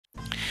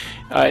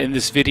In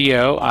this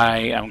video, I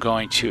am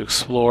going to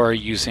explore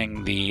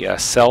using the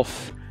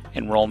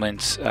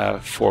self-enrollment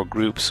for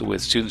groups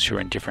with students who are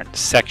in different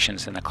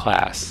sections in the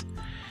class.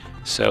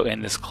 So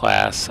in this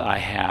class, I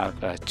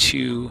have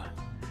two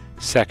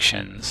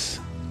sections.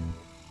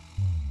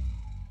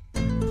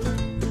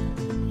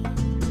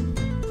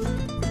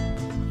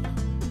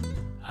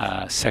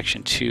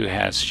 Section 2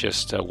 has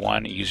just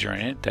one user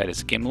in it, that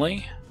is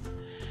Gimli.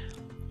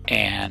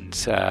 And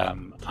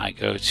I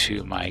go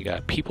to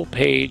my people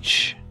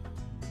page,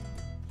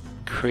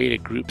 create a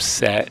group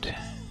set,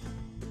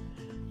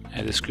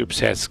 and this group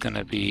set is going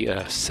to be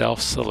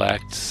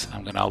self-select.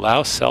 I'm going to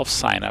allow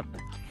self-sign-up,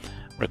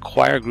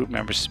 require group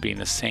members to be in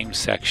the same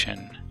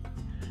section.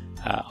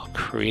 I'll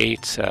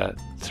create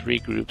 3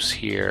 groups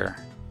here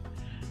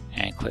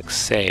and click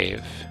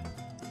Save.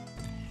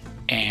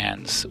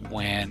 And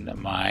when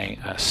my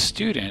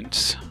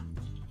student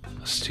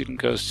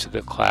goes to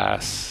the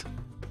class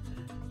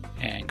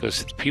and goes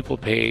to the people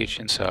page,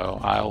 and so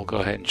I will go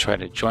ahead and try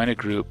to join a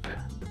group,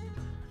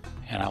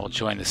 and I will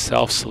join the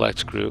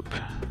self-select group.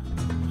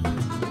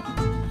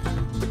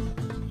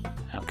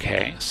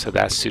 Okay, so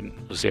that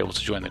student was able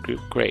to join the group.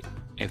 Great.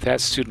 If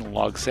that student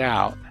logs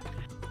out,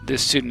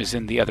 this student is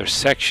in the other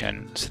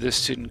section, so this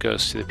student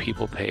goes to the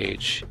people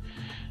page,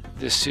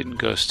 this student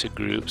goes to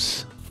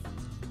groups.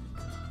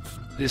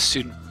 This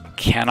student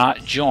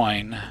cannot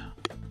join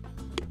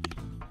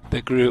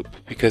the group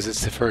because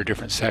it's for a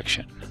different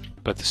section,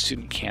 but the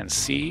student can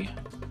see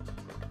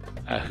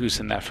who's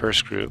in that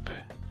first group.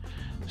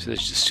 So the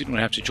student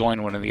would have to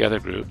join one of the other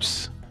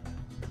groups.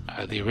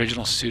 The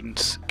original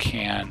students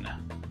can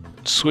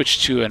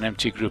switch to an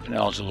empty group and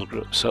eligible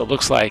group. So it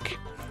looks like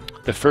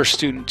the first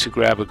student to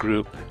grab a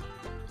group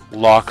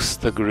locks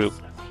the group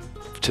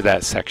to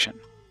that section.